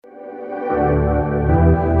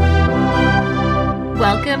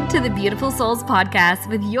Welcome to the Beautiful Souls podcast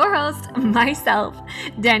with your host, myself,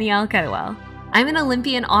 Danielle Kettlewell. I'm an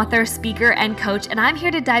Olympian author, speaker, and coach, and I'm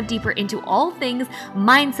here to dive deeper into all things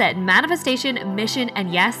mindset, manifestation, mission,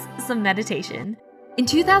 and yes, some meditation. In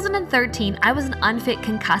 2013, I was an unfit,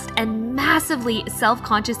 concussed, and massively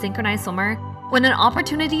self-conscious synchronized swimmer when an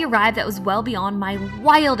opportunity arrived that was well beyond my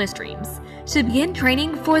wildest dreams to begin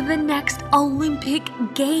training for the next Olympic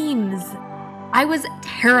Games. I was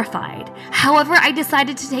terrified. However, I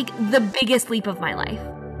decided to take the biggest leap of my life.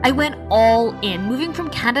 I went all in, moving from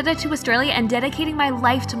Canada to Australia and dedicating my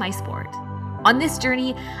life to my sport. On this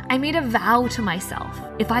journey, I made a vow to myself.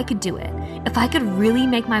 If I could do it, if I could really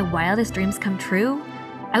make my wildest dreams come true,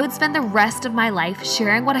 I would spend the rest of my life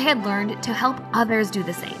sharing what I had learned to help others do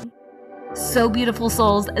the same. So beautiful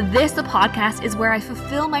souls, this podcast is where I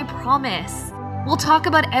fulfill my promise. We'll talk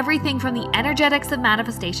about everything from the energetics of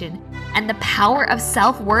manifestation and the power of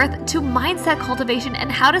self-worth to mindset cultivation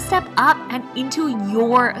and how to step up and into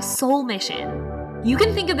your soul mission. You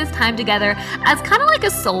can think of this time together as kind of like a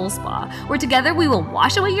soul spa, where together we will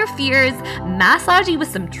wash away your fears, massage you with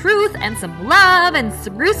some truth and some love, and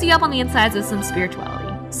spruce you up on the insides with some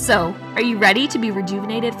spirituality. So, are you ready to be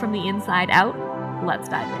rejuvenated from the inside out? Let's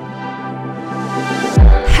dive in.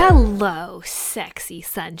 Hello, sexy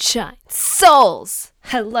sunshine souls.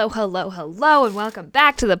 Hello, and welcome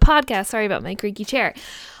back to the podcast. Sorry about my creaky chair.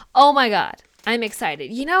 Oh my God, I'm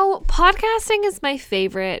excited. You know, podcasting is my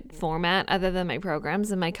favorite format other than my programs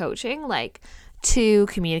and my coaching, to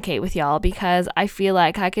communicate with y'all, because I feel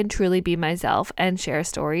like I can truly be myself and share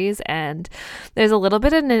stories, and there's a little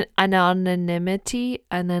bit of anonymity,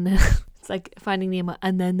 and then it's like finding the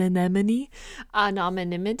anonymity.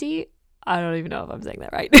 I don't even know if I'm saying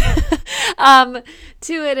that right.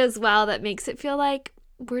 To it as well, that makes it feel like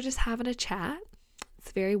we're just having a chat.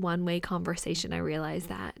 It's a very one-way conversation. I realize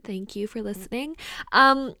that. Thank you for listening.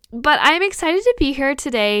 But I'm excited to be here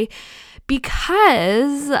today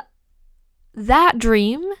because that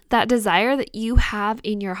dream, that desire that you have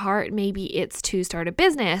in your heart, maybe it's to start a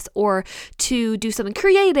business or to do something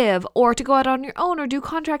creative or to go out on your own or do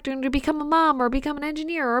contracting or to become a mom or become an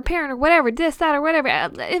engineer or a parent or whatever, this, that, or whatever,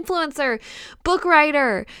 influencer, book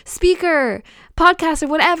writer, speaker, podcaster,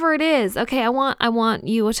 whatever it is. Okay, I want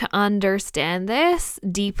you to understand this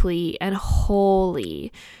deeply and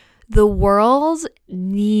wholly. The world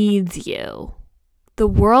needs you. The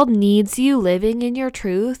world needs you living in your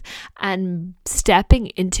truth and stepping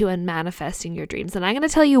into and manifesting your dreams. And I'm going to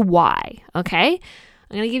tell you why, okay?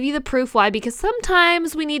 I'm going to give you the proof why, because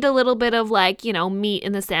sometimes we need a little bit of meat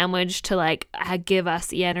in the sandwich to give us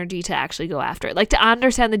the energy to actually go after it. To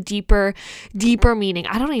understand the deeper meaning.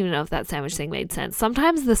 I don't even know if that sandwich thing made sense.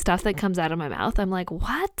 Sometimes the stuff that comes out of my mouth, I'm like,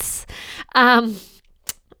 what?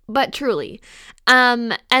 But truly,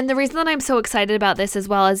 and the reason that I'm so excited about this as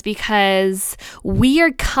well is because we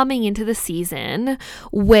are coming into the season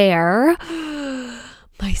where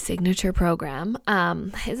my signature program,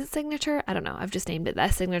 is it signature? I don't know. I've just named it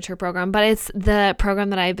that signature program, but it's the program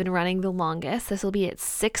that I've been running the longest. This will be its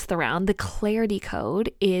 6th round. The Clarity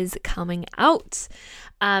Code is coming out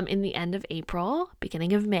in the end of April,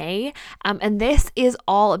 beginning of May. And this is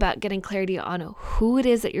all about getting clarity on who it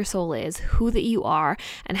is that your soul is, who that you are,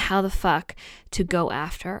 and how the fuck to go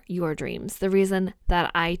after your dreams. The reason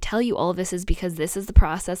that I tell you all of this is because this is the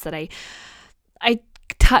process that I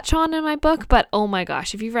touch on in my book, but oh my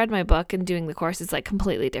gosh, if you've read my book and doing the course, it's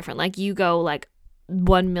completely different. You go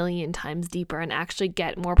 1 million times deeper and actually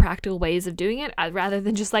get more practical ways of doing it rather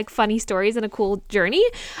than just funny stories and a cool journey.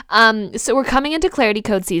 So we're coming into Clarity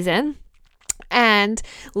Code season. And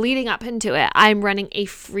leading up into it, I'm running a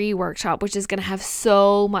free workshop, which is going to have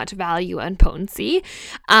so much value and potency,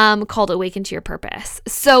 called Awaken to Your Purpose.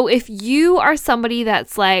 So if you are somebody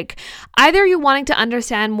that's either you're wanting to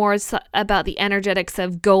understand more about the energetics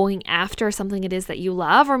of going after something it is that you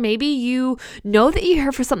love, or maybe you know that you're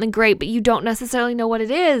here for something great, but you don't necessarily know what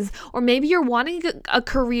it is, or maybe you're wanting a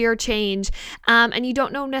career change, and you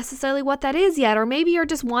don't know necessarily what that is yet, or maybe you're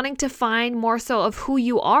just wanting to find more so of who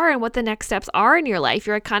you are and what the next steps are in your life.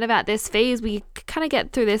 You're kind of at this phase, we kind of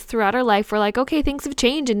get through this throughout our life. We're okay, things have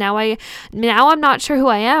changed and now I'm not sure who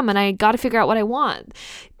I am and I got to figure out what I want.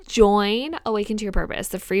 Join Awaken to Your Purpose,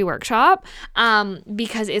 the free workshop,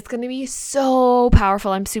 because it's going to be so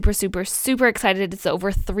powerful. I'm super, super, super excited. It's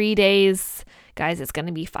over 3 days. Guys, it's going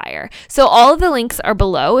to be fire. So all of the links are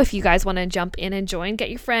below if you guys want to jump in and join.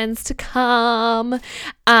 Get your friends to come.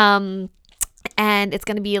 And it's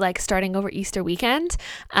going to be like starting over Easter weekend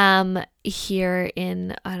here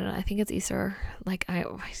in, I don't know, I think it's Easter, like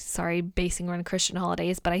basing around Christian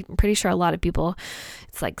holidays, but I'm pretty sure a lot of people,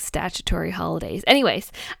 it's like statutory holidays.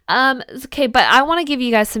 Anyways, okay, but I want to give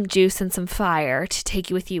you guys some juice and some fire to take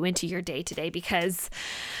you with you into your day today, because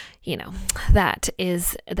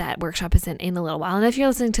that workshop is in a little while. And if you're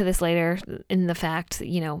listening to this later in the fact,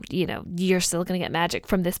 you're still going to get magic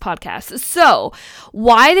from this podcast. So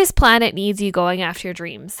why this planet needs you going after your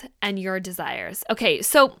dreams and your desires. Okay.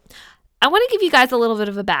 So I want to give you guys a little bit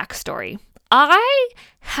of a backstory. I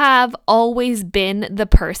have always been the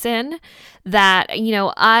person that,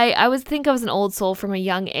 I was an old soul from a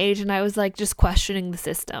young age, and I was like just questioning the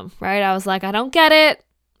system, right? I was like, I don't get it.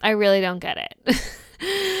 I really don't get it.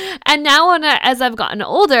 And now as I've gotten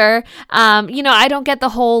older, I don't get the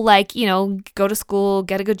whole go to school,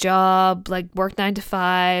 get a good job, work 9 to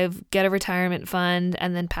 5, get a retirement fund,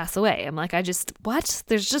 and then pass away. I'm like, what?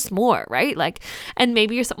 There's just more, right? And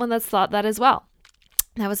maybe you're someone that's thought that as well.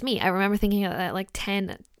 That was me. I remember thinking of that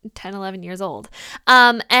 10, 11 years old.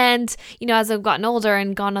 And, as I've gotten older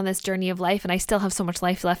and gone on this journey of life, and I still have so much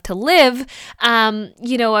life left to live,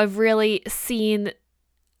 I've really seen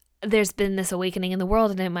there's been this awakening in the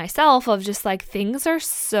world and in myself of just things are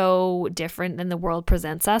so different than the world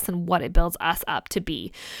presents us and what it builds us up to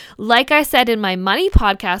be. Like I said in my money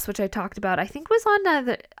podcast, which I talked about, I think was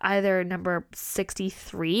on either number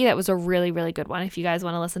 63. That was a really, really good one. If you guys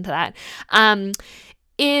want to listen to that,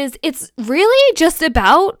 it's really just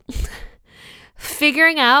about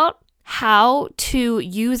figuring out how to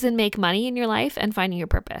use and make money in your life and finding your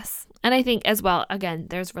purpose. And I think as well, again,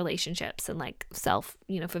 there's relationships and self,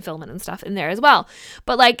 fulfillment and stuff in there as well.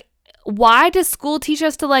 But why does school teach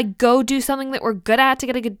us to go do something that we're good at to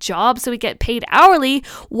get a good job so we get paid hourly?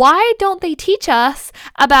 Why don't they teach us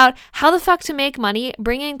about how the fuck to make money,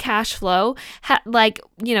 bring in cash flow,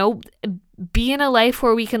 be in a life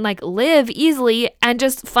where we can live easily and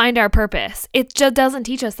just find our purpose? It just doesn't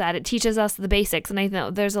teach us that. It teaches us the basics. And I know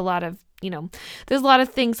there's a lot of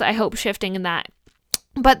things I hope shifting in that.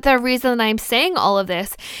 But the reason I'm saying all of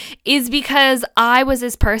this is because I was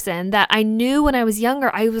this person that I knew when I was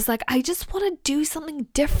younger, I was like, I just want to do something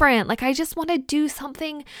different. I just want to do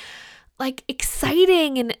something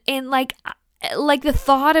exciting and the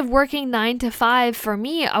thought of working 9 to 5 for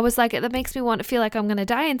me, I was like, that makes me want to feel like I'm going to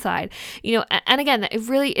die inside, and again, it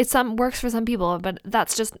works for some people, but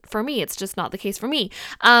that's just for me. It's just not the case for me.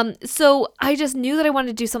 So I just knew that I wanted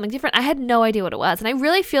to do something different. I had no idea what it was. And I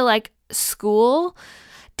really feel like school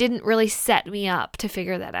didn't really set me up to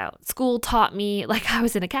figure that out. School taught me, I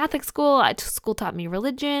was in a Catholic school. School taught me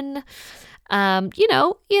religion.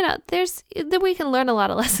 We can learn a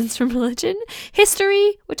lot of lessons from religion,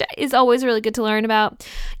 history, which is always really good to learn about,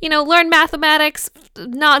 learn mathematics,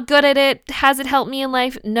 not good at it. Has it helped me in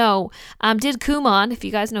life? No. Did Kumon. If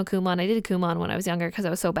you guys know Kumon, I did Kumon when I was younger because I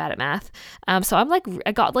was so bad at math. So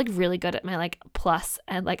I got really good at my plus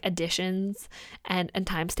and additions and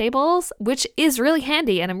times tables, which is really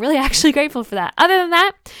handy. And I'm really actually grateful for that. Other than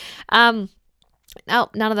that, no,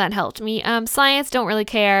 none of that helped me. Science, don't really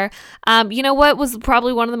care. What was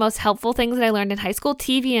probably one of the most helpful things that I learned in high school?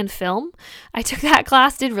 TV and film. I took that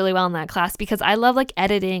class, did really well in that class because I love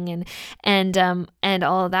editing and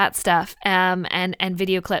all of that stuff. And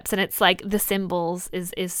video clips. And it's the symbols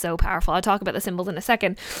is so powerful. I'll talk about the symbols in a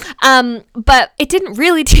second. But it didn't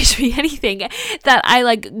really teach me anything that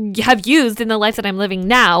I have used in the life that I'm living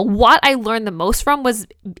now. What I learned the most from was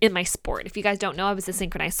in my sport. If you guys don't know, I was a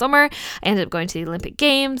synchronized swimmer. I ended up going to the Olympic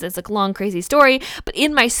Games. It's a long, crazy story. But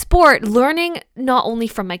in my sport, learning not only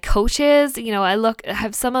from my coaches, I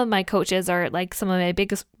have some of my coaches are some of my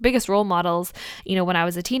biggest role models, when I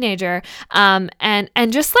was a teenager. And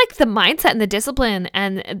just the mindset and the discipline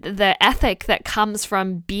and the ethic that comes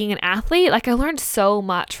from being an athlete. I learned so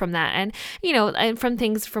much from that. And, and from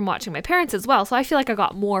things from watching my parents as well. So I feel I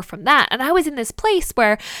got more from that. And I was in this place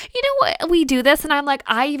where, we do this and I'm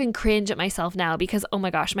I even cringe at myself now because, oh my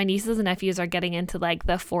gosh, my nieces and nephews are getting into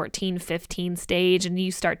the 14, 15 stage, and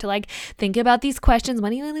you start to think about these questions. What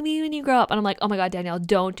do you want to be when you grow up? And I'm oh my God, Danielle,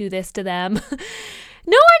 don't do this to them.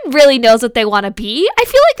 No one really knows what they want to be. I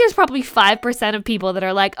feel there's probably 5% of people that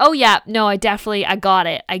are oh yeah, no, I got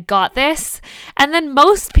it. I got this. And then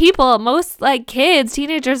most people, kids,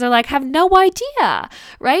 teenagers are have no idea.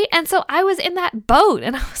 Right. And so I was in that boat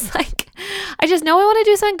and I was I just know I want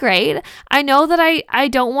to do something great. I know that I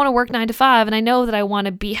don't want to work 9 to 5, and I know that I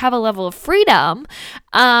want to have a level of freedom.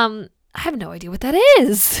 I have no idea what that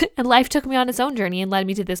is. And life took me on its own journey and led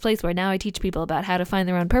me to this place where now I teach people about how to find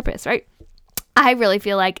their own purpose. Right. I really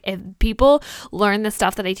feel like if people learn the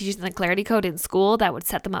stuff that I teach in the Clarity Code in school, that would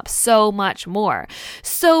set them up so much more.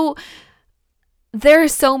 So there are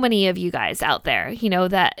so many of you guys out there, you know,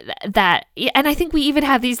 that, and I think we even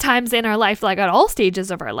have these times in our life, like at all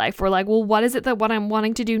stages of our life, we're like, well, what is it that what I'm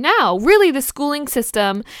wanting to do now? Really, the schooling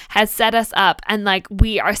system has set us up, and like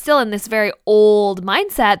we are still in this very old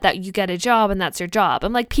mindset that you get a job and that's your job.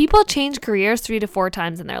 I'm like, people change careers 3 to 4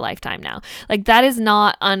 times in their lifetime now. Like that is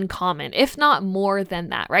not uncommon, if not more than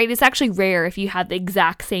that, right? It's actually rare if you have the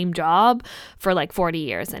exact same job for like 40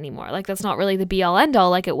 years anymore. Like that's not really the be all end all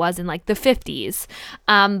like it was in like the 50s.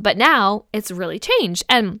 But now it's really changed.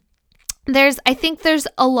 And I think there's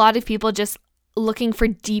a lot of people just looking for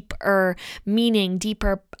deeper meaning,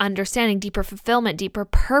 deeper understanding, deeper fulfillment, deeper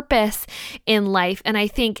purpose in life. And I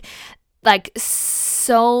think like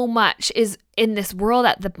so much is in this world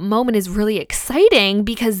at the moment is really exciting,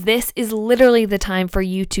 because this is literally the time for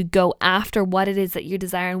you to go after what it is that you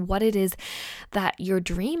desire and what it is that your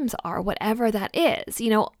dreams are, whatever that is.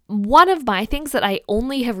 You know, one of my things that I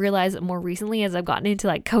only have realized more recently as I've gotten into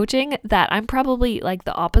like coaching, that I'm probably like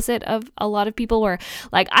the opposite of a lot of people, where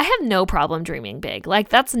like I have no problem dreaming big. Like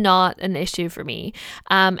that's not an issue for me.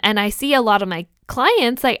 And I see a lot of my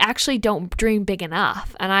clients like actually don't dream big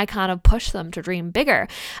enough, and I kind of push them to dream bigger.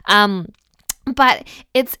 But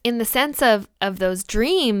it's in the sense of those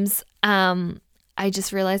dreams, I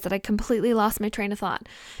just realized that I completely lost my train of thought.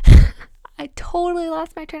 I totally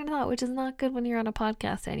lost my train of thought, which is not good when you're on a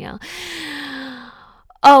podcast, Danielle.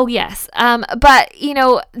 Oh, yes. But, you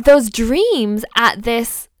know, those dreams at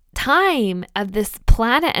this time of this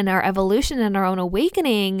planet and our evolution and our own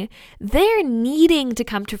awakening, they're needing to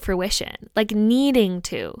come to fruition, like needing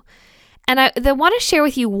to. And I want to share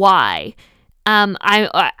with you why.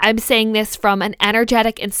 I'm saying this from an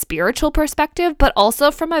energetic and spiritual perspective, but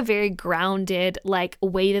also from a very grounded, like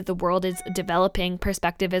way that the world is developing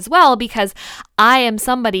perspective as well, because I am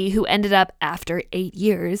somebody who ended up after 8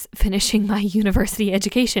 years finishing my university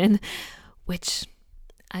education, which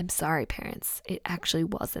I'm sorry, parents, it actually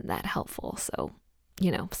wasn't that helpful. So,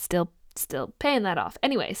 you know, still paying that off.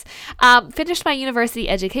 Anyways, finished my university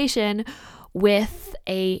education with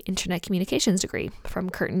a internet communications degree from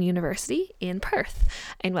Curtin University in Perth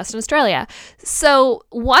in Western Australia. So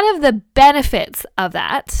one of the benefits of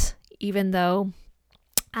that, even though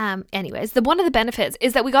one of the benefits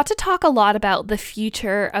is that we got to talk a lot about the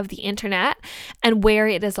future of the internet and where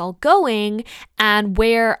it is all going, and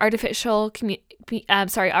where artificial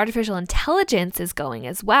intelligence is going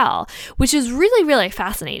as well, which is really, really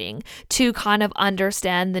fascinating to kind of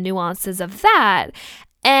understand the nuances of that.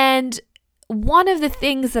 And one of the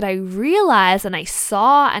things that I realized and I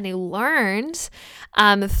saw and I learned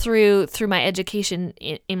through my education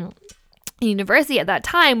in university at that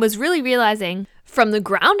time was really realizing from the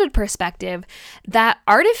grounded perspective that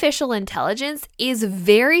artificial intelligence is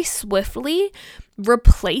very swiftly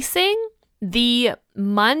replacing the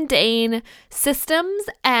mundane systems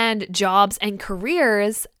and jobs and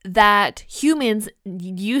careers that humans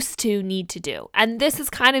used to need to do. And this has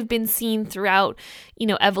kind of been seen throughout, you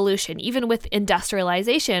know, evolution, even with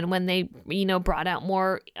industrialization, when they, you know, brought out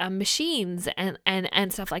more machines and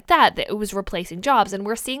stuff like that, that it was replacing jobs. And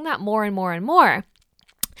we're seeing that more and more and more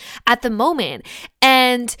at the moment.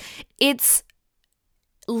 And it's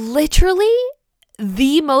literally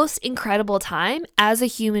the most incredible time as a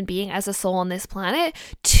human being, as a soul on this planet,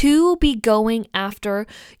 to be going after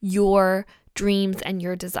your dreams and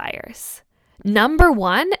your desires. Number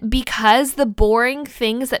one, because the boring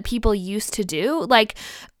things that people used to do, like,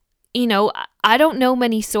 you know, I don't know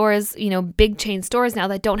many stores, you know, big chain stores now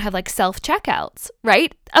that don't have like self-checkouts,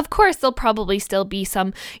 right? Of course, there'll probably still be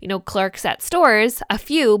some, you know, clerks at stores, a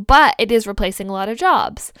few, but it is replacing a lot of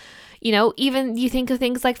jobs. You know, even you think of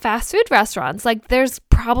things like fast food restaurants, like there's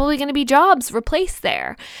probably going to be jobs replaced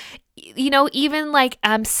there. You know, even like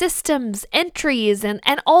systems, entries, and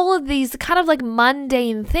all of these kind of like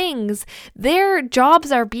mundane things, their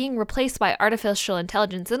jobs are being replaced by artificial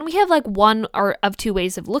intelligence. And we have like one or of two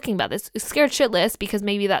ways of looking about this. Scared shitless, because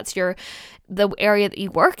maybe that's the area that you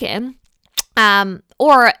work in.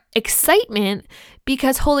 Or excitement,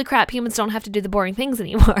 because holy crap, humans don't have to do the boring things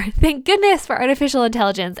anymore. Thank goodness for artificial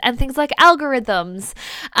intelligence and things like algorithms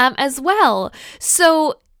as well.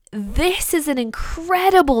 So this is an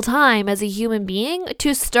incredible time as a human being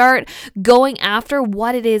to start going after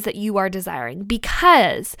what it is that you are desiring,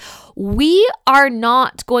 because we are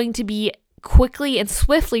not going to be quickly and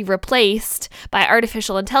swiftly replaced by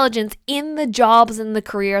artificial intelligence in the jobs and the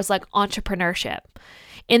careers like entrepreneurship,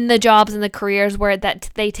 in the jobs and the careers where that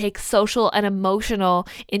they take social and emotional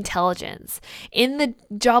intelligence, in the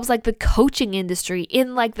jobs like the coaching industry,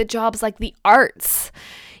 in like the jobs like the arts,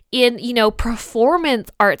 in, you know, performance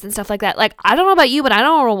arts and stuff like that. Like, I don't know about you, but I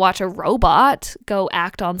don't want to watch a robot go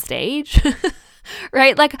act on stage.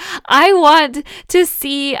 Right? Like, I want to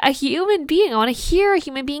see a human being. I want to hear a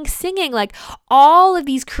human being singing. Like, all of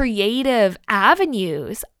these creative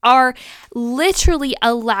avenues are literally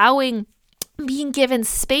being given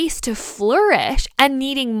space to flourish and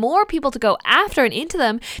needing more people to go after and into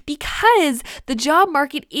them, because the job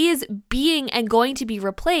market is being and going to be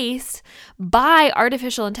replaced by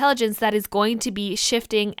artificial intelligence that is going to be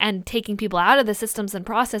shifting and taking people out of the systems and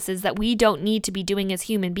processes that we don't need to be doing as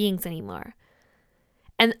human beings anymore.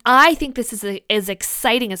 And I think this is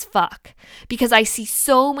exciting as fuck, because I see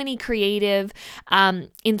so many creative,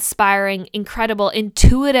 inspiring, incredible,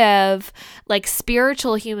 intuitive, like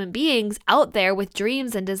spiritual human beings out there with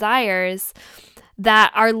dreams and desires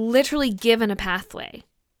that are literally given a pathway.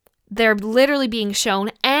 They're literally being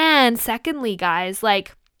shown. And secondly, guys,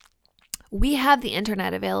 like, we have the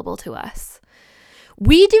internet available to us.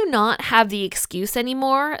 We do not have the excuse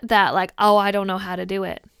anymore that like, oh, I don't know how to do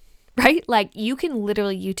it. Right? Like, you can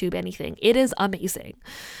literally YouTube anything. It is amazing.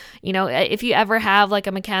 You know, if you ever have like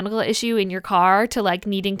a mechanical issue in your car to like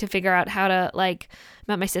needing to figure out how to, like,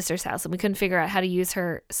 I'm at my sister's house and we couldn't figure out how to use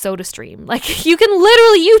her SodaStream. Like, you can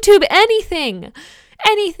literally YouTube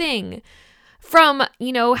anything from,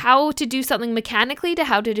 you know, how to do something mechanically to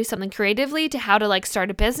how to do something creatively to how to like start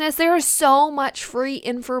a business. There is so much free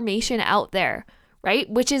information out there, right?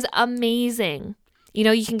 Which is amazing. You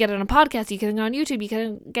know, you can get it on a podcast, you can get it on YouTube, you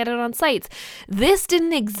can get it on sites. This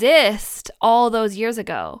didn't exist all those years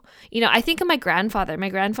ago. You know, I think of my grandfather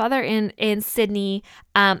in Sydney,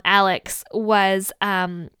 Alex, was,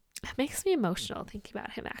 it makes me emotional thinking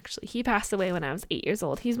about him, actually. He passed away when I was 8 years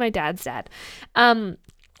old. He's my dad's dad.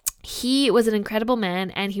 He was an incredible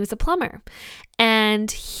man, and he was a plumber,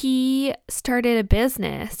 and he started a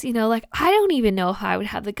business. You know, like, I don't even know if I would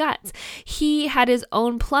have the guts. He had his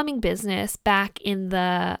own plumbing business back in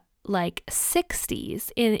the like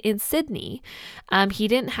 60s in Sydney. He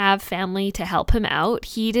didn't have family to help him out.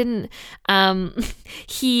 He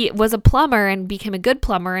was a plumber and became a good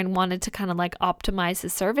plumber and wanted to kind of like optimize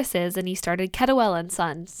his services, and he started Kettlewell and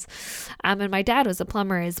Sons. And my dad was a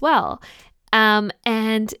plumber as well. And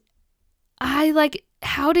I like,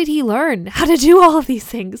 how did he learn how to do all of these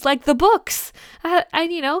things? Like the books,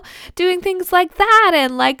 and, you know, doing things like that,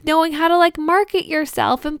 and like knowing how to like market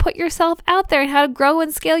yourself and put yourself out there and how to grow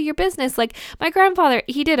and scale your business. Like my grandfather,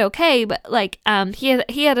 he did okay, but like,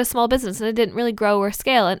 he had a small business and it didn't really grow or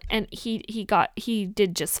scale, and he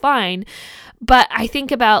did just fine. But I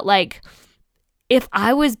think about like, if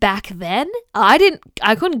I was back then,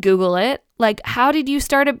 I couldn't Google it. Like, how did you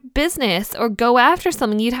start a business or go after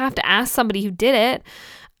something? You'd have to ask somebody who did it.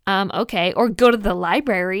 Okay. Or go to the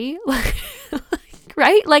library,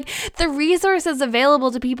 right? Like, the resources available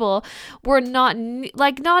to people were not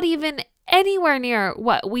even anywhere near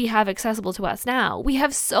what we have accessible to us now. We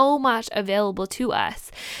have so much available to us.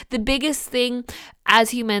 The biggest thing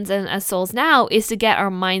as humans and as souls now is to get our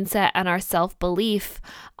mindset and our self-belief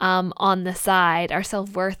on the side, our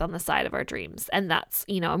self-worth on the side of our dreams. And that's,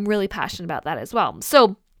 you know, I'm really passionate about that as well.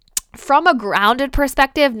 So from a grounded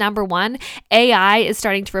perspective, number one, AI is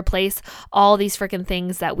starting to replace all these freaking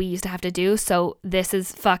things that we used to have to do. So this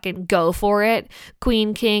is fucking go for it.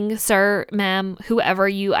 Queen, king, sir, ma'am, whoever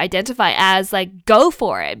you identify as, like, go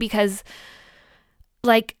for it, because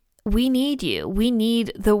like, we need you.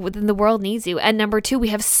 The world needs you. And number two, we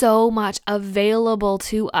have so much available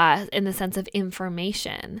to us in the sense of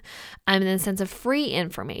information, in the sense of free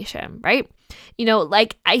information, right? You know,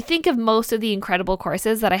 like, I think of most of the incredible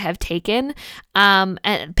courses that I have taken,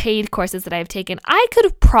 and paid courses that I've taken. I could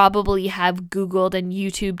have probably have Googled and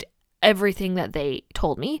YouTubed everything that they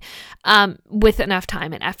told me, with enough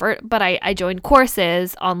time and effort, but I joined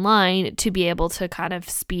courses online to be able to kind of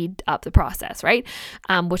speed up the process, right?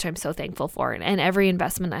 Which I'm so thankful for. And every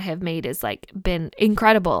investment I have made is like been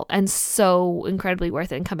incredible and so incredibly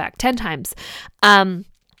worth it, and come back 10 times.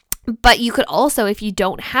 But you could also, if you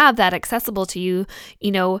don't have that accessible to you,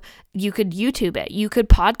 you know, you could YouTube it, you could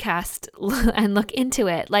podcast and look into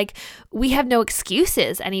it. Like, we have no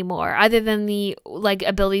excuses anymore other than the like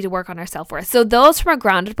ability to work on our self-worth. So those from a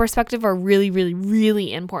grounded perspective are really, really,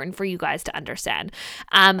 really important for you guys to understand.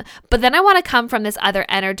 But then I want to come from this other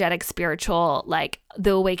energetic, spiritual, like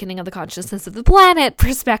the awakening of the consciousness of the planet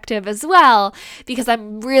perspective as well, because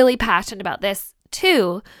I'm really passionate about this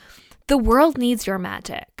too. The world needs your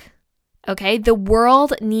magic. Okay, the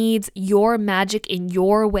world needs your magic in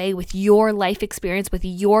your way, with your life experience, with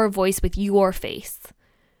your voice, with your face.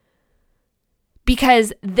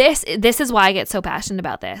 Because this is why I get so passionate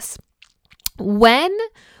about this. When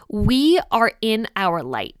we are in our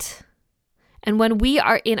light and when we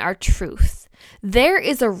are in our truth, there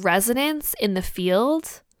is a resonance in the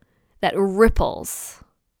field that ripples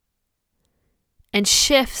and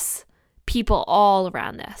shifts people all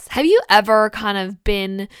around us. Have you ever kind of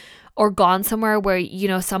been or gone somewhere where, you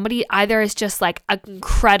know, somebody either is just like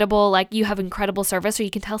incredible, like you have incredible service, or you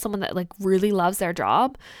can tell someone that like really loves their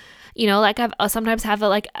job? You know, like I've sometimes have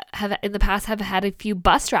in the past have had a few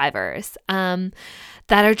bus drivers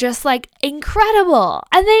that are just like incredible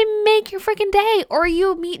and they make your freaking day. Or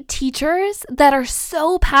you meet teachers that are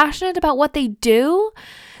so passionate about what they do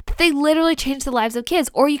that they literally change the lives of kids.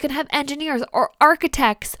 Or you can have engineers or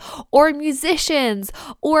architects or musicians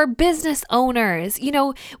or business owners. You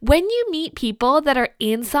know, when you meet people that are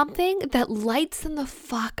in something that lights them the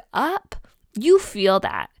fuck up, you feel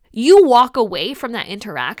that. You walk away from that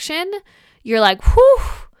interaction, you're like, whew,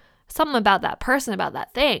 something about that person, about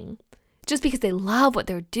that thing, just because they love what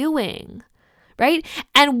they're doing. Right?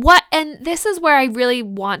 And this is where I really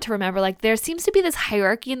want to remember, like, there seems to be this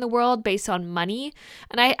hierarchy in the world based on money.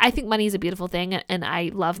 And I think money is a beautiful thing, and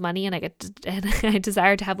I love money, and I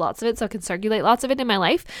desire to have lots of it so I can circulate lots of it in my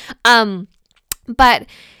life. But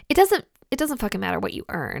it doesn't fucking matter what you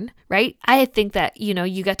earn, right? I think that, you know,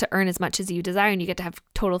 you get to earn as much as you desire and you get to have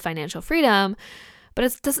total financial freedom. But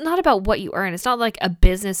it's not about what you earn. It's not like a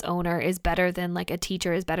business owner is better than like a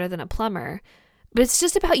teacher is better than a plumber. But it's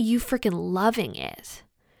just about you freaking loving it.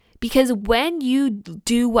 Because when you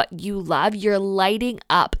do what you love, you're lighting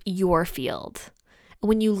up your field. And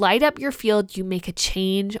when you light up your field, you make a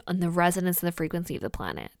change on the resonance and the frequency of the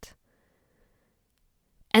planet.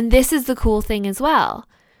 And this is the cool thing as well.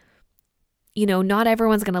 You know, not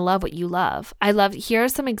everyone's going to love what you love. Here are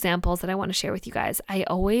some examples that I want to share with you guys. I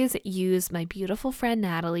always use my beautiful friend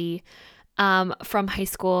Natalie from high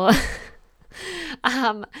school.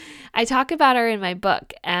 I talk about her in my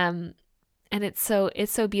book, and it's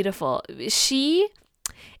so beautiful. She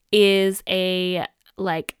is a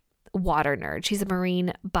like water nerd. She's a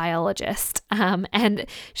marine biologist, and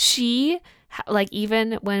she, like,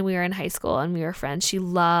 even when we were in high school and we were friends, she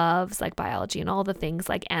loves like biology and all the things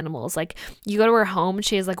like animals. Like, you go to her home and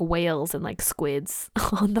she has like whales and like squids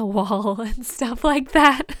on the wall and stuff like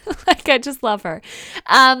that. Like, I just love her.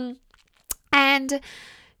 And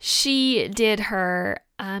she did her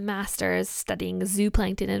master's studying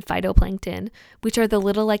zooplankton and phytoplankton, which are the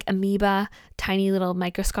little like amoeba, tiny little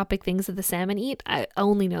microscopic things that the salmon eat. I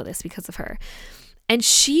only know this because of her. And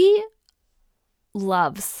she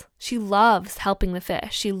loves helping the fish.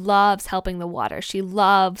 She loves helping the water. She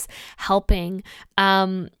loves helping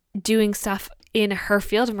doing stuff in her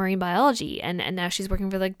field of marine biology. And now she's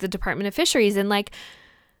working for like the Department of Fisheries. And like,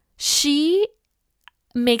 she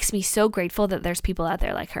makes me so grateful that there's people out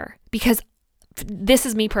there like her, because this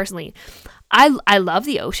is me personally. I love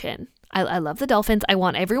the ocean. I love the dolphins. I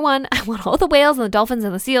want all the whales and the dolphins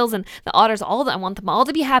and the seals and the otters, I want them all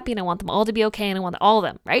to be happy, and I want them all to be okay, and I want all of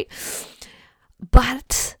them, right?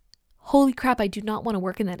 But holy crap, I do not want to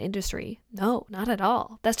work in that industry. No, not at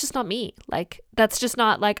all. That's just not me. Like, that's just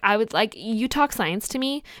not like, I would like, you talk science to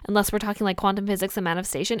me, unless we're talking like quantum physics and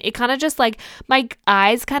manifestation, it kind of just like, my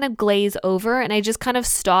eyes kind of glaze over and I just kind of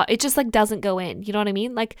stop. It just like doesn't go in. You know what I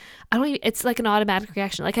mean? Like, it's like an automatic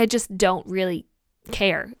reaction. Like, I just don't really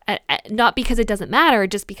care. Not because it doesn't matter,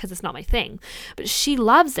 just because it's not my thing. But she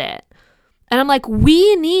loves it. And I'm like,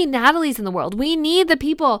 we need Natalies in the world. We need the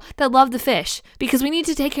people that love the fish, because we need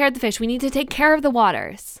to take care of the fish. We need to take care of the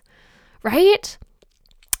waters, right?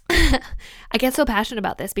 I get so passionate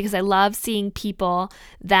about this because I love seeing people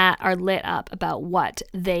that are lit up about what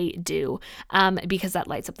they do, because that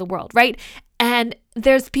lights up the world, right? And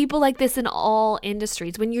there's people like this in all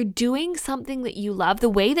industries. When you're doing something that you love, the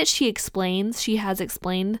way that she has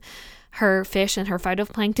explained her fish and her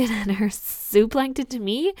phytoplankton and her zooplankton to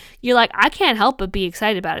me, you're like, I can't help but be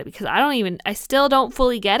excited about it, because I still don't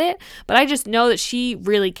fully get it, but I just know that she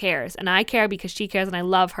really cares, and I care because she cares, and I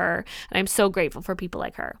love her, and I'm so grateful for people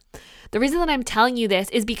like her. The reason that I'm telling you this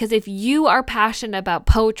is because if you are passionate about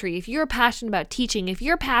poetry, if you're passionate about teaching, if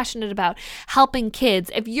you're passionate about helping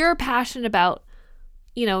kids, if you're passionate about,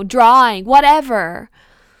 you know, drawing, whatever,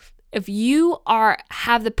 if you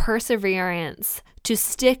have the perseverance to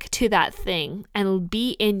stick to that thing and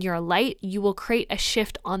be in your light, you will create a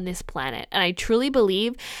shift on this planet. And I truly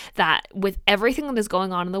believe that with everything that is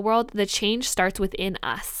going on in the world, the change starts within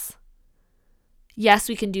us. Yes,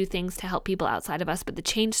 we can do things to help people outside of us, but the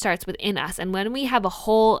change starts within us. And when we have a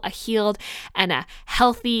whole, a healed, and a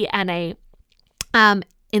healthy, and a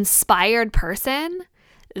inspired person,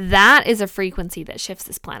 that is a frequency that shifts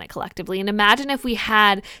this planet collectively. And imagine if we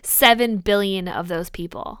had 7 billion of those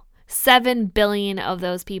people. 7 billion of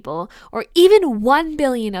those people, or even 1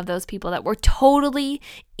 billion of those people that were totally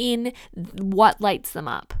in what lights them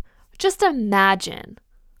up. Just imagine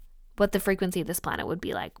what the frequency of this planet would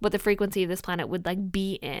be like, what the frequency of this planet would like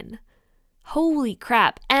be in. Holy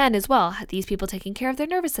crap. And as well, these people taking care of their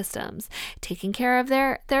nervous systems, taking care of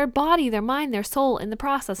their body, their mind, their soul in the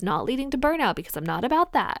process, not leading to burnout, because I'm not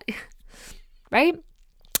about that. Right?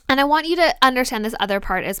 And I want you to understand this other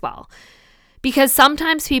part as well. Because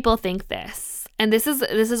sometimes people think this, and this is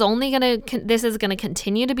going to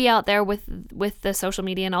continue to be out there with the social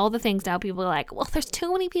media and all the things now. People are like, well, there's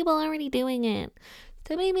too many people already doing it.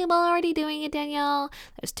 Too many people already doing it, Danielle.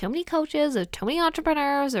 There's too many coaches. There's too many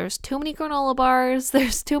entrepreneurs. There's too many granola bars.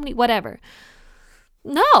 There's too many whatever.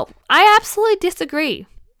 No, I absolutely disagree.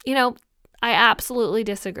 I absolutely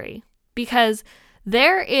disagree, because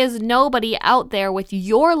there is nobody out there with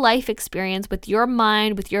your life experience, with your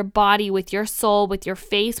mind, with your body, with your soul, with your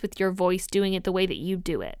face, with your voice, doing it the way that you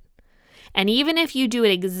do it. And even if you do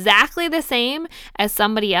it exactly the same as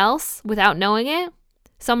somebody else without knowing it,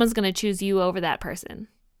 someone's going to choose you over that person.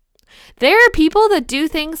 There are people that do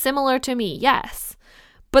things similar to me, yes.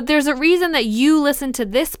 But there's a reason that you listen to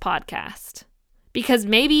this podcast. Because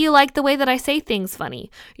maybe you like the way that I say things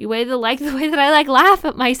funny. You like the way that I laugh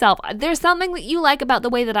at myself. There's something that you like about the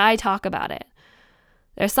way that I talk about it.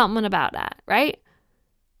 There's something about that, right?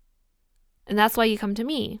 And that's why you come to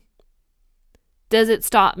me. Does it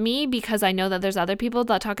stop me because I know that there's other people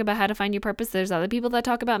that talk about how to find your purpose? There's other people that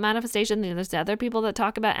talk about manifestation. There's other people that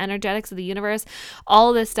talk about energetics of the universe,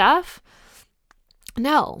 all this stuff.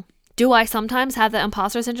 No. Do I sometimes have the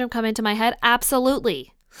imposter syndrome come into my head?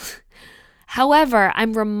 Absolutely. However,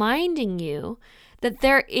 I'm reminding you that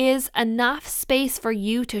there is enough space for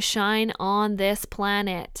you to shine on this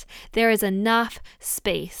planet. There is enough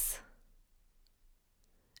space.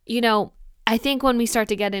 I think when we start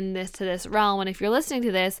to get into this realm, and if you're listening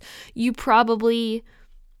to this, you probably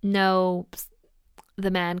know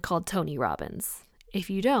the man called Tony Robbins. If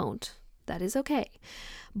you don't, that is okay.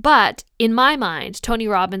 But in my mind, Tony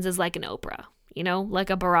Robbins is like an Oprah. Like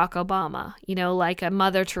a Barack Obama, like a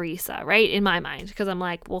Mother Teresa, right? In my mind, because I'm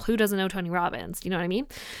like, well, who doesn't know Tony Robbins? You know what I mean?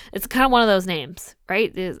 It's kind of one of those names,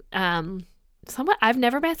 right? I've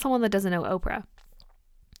never met someone that doesn't know Oprah.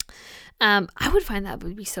 I would find that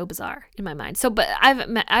would be so bizarre in my mind. But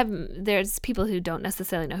there's people who don't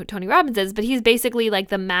necessarily know who Tony Robbins is, but he's basically like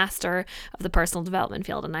the master of the personal development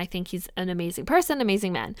field. And I think he's an amazing person,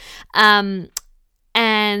 amazing man.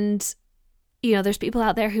 And there's people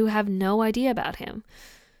out there who have no idea about him.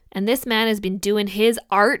 And this man has been doing his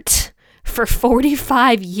art for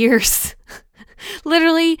 45 years.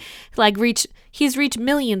 Literally, he's reached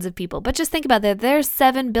millions of people. But just think about that. There's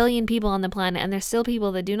 7 billion people on the planet, and there's still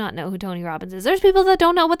people that do not know who Tony Robbins is. There's people that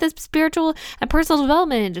don't know what the spiritual and personal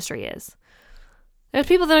development industry is. There's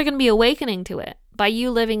people that are going to be awakening to it by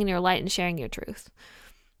you living in your light and sharing your truth.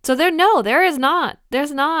 So there's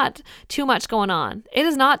not too much going on. It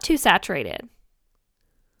is not too saturated.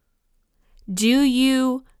 Do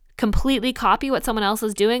you completely copy what someone else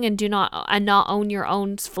is doing and not own your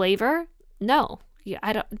own flavor? No.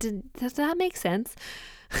 Does that make sense?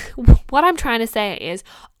 What I'm trying to say is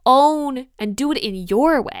own and do it in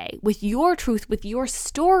your way, with your truth, with your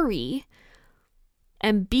story,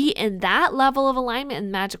 and be in that level of alignment,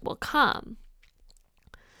 and magic will come.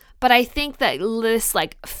 But I think that this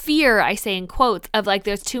fear, I say in quotes, of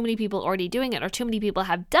there's too many people already doing it or too many people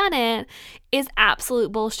have done it is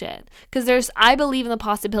absolute bullshit. Because I believe in the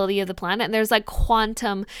possibility of the planet, and there's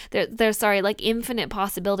infinite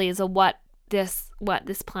possibilities of what this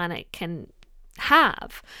planet can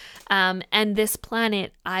have. And this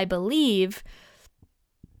planet, I believe,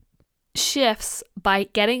 shifts by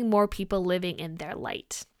getting more people living in their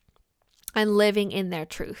light and living in their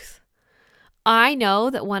truth. I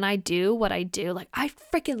know that when I do what I do, I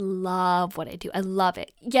freaking love what I do. I love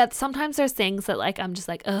it. Yet sometimes there's things that I'm just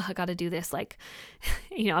I got to do this.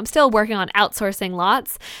 I'm still working on outsourcing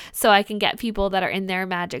lots so I can get people that are in their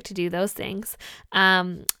magic to do those things.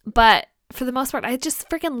 But for the most part, I just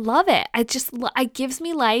freaking love it. It gives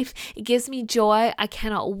me life. It gives me joy. I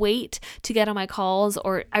cannot wait to get on my calls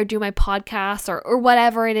or do my podcasts or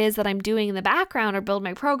whatever it is that I'm doing in the background or build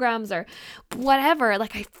my programs or whatever.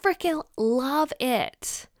 I freaking love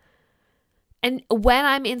it. And when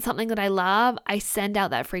I'm in something that I love, I send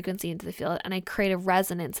out that frequency into the field and I create a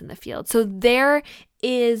resonance in the field. So there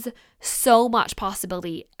is so much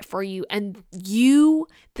possibility for you, and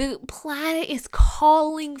the planet is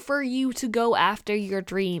calling for you to go after your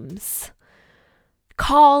dreams.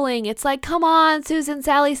 Calling. It's like, come on, Susan,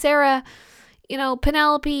 Sally, Sarah,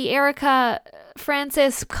 Penelope, Erica,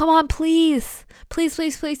 Francis, come on, please. Please,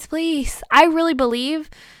 please, please, please. I really believe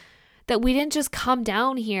that we didn't just come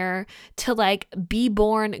down here to like be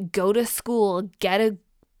born, go to school, get a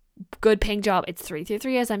good paying job. It's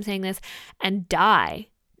 333 as I'm saying this, and die.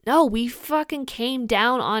 No, we fucking came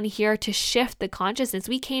down on here to shift the consciousness.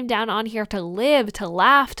 We came down on here to live, to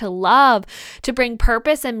laugh, to love, to bring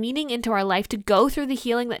purpose and meaning into our life, to go through the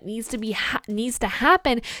healing that needs to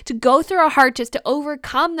happen, to go through our hardships, to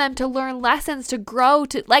overcome them, to learn lessons, to grow,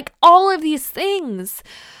 to like all of these things.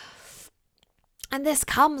 And this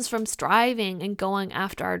comes from striving and going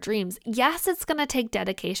after our dreams. Yes, it's going to take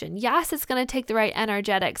dedication. Yes, it's going to take the right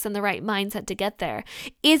energetics and the right mindset to get there.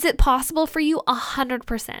 Is it possible for you?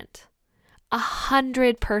 100%.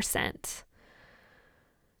 100%.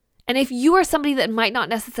 And if you are somebody that might not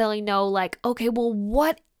necessarily know, like, okay, well,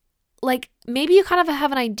 maybe you kind of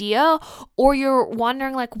have an idea, or you're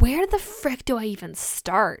wondering, like, where the frick do I even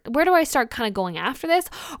start? Where do I start kind of going after this?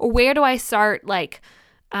 Or where do I start, like,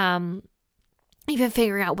 even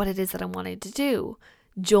figuring out what it is that I wanted to do?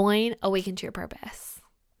 Join Awaken to Your Purpose,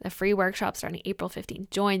 the free workshop starting April 15th.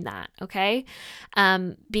 Join that, okay?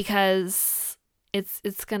 Because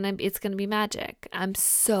it's gonna be magic. I'm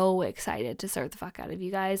so excited to serve the fuck out of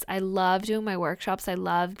you guys. I love doing my workshops. I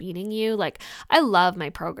love meeting you. Like, I love my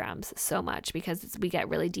programs so much because we get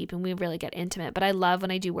really deep and we really get intimate. But I love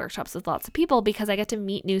when I do workshops with lots of people because I get to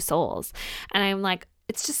meet new souls, and I'm like,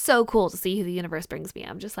 it's just so cool to see who the universe brings me.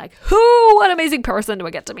 I'm just like, what amazing person do I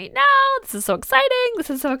get to meet now? This is so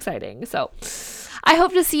exciting. So I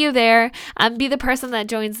hope to see you there. Be the person that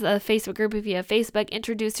joins the Facebook group if you have Facebook.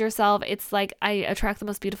 Introduce yourself. It's like I attract the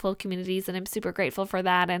most beautiful communities, and I'm super grateful for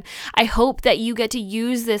that. And I hope that you get to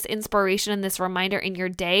use this inspiration and this reminder in your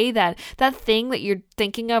day that that thing that you're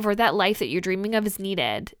thinking of or that life that you're dreaming of is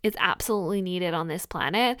needed. It's absolutely needed on this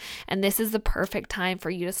planet. And this is the perfect time for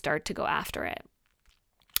you to start to go after it.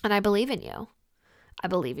 And I believe in you.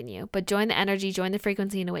 But join the energy, join the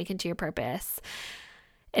frequency, and awaken to your purpose.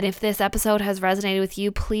 And if this episode has resonated with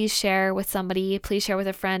you, please share with somebody. Please share with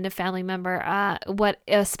a friend, a family member,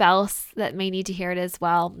 a spouse that may need to hear it as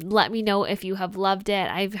well. Let me know if you have loved it.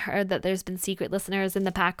 I've heard that there's been secret listeners in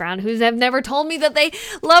the background who have never told me that they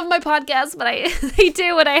love my podcast, but they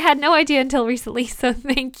do, and I had no idea until recently. So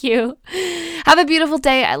thank you. Have a beautiful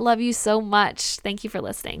day. I love you so much. Thank you for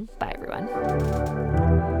listening. Bye, everyone.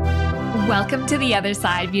 Welcome to the other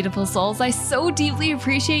side, beautiful souls. I so deeply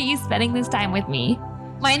appreciate you spending this time with me.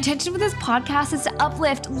 My intention with this podcast is to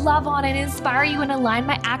uplift, love on, and inspire you and align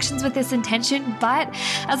my actions with this intention. But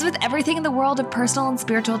as with everything in the world of personal and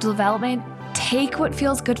spiritual development, take what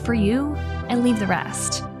feels good for you and leave the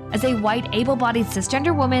rest. As a white, able-bodied,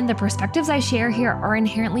 cisgender woman, the perspectives I share here are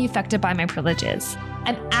inherently affected by my privileges.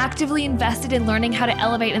 I'm actively invested in learning how to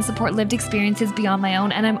elevate and support lived experiences beyond my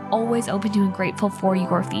own, and I'm always open to and grateful for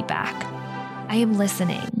your feedback. I am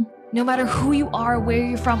listening. No matter who you are, where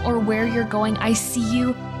you're from, or where you're going, I see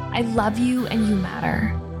you, I love you, and you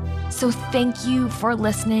matter. So thank you for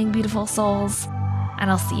listening, beautiful souls, and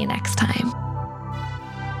I'll see you next time.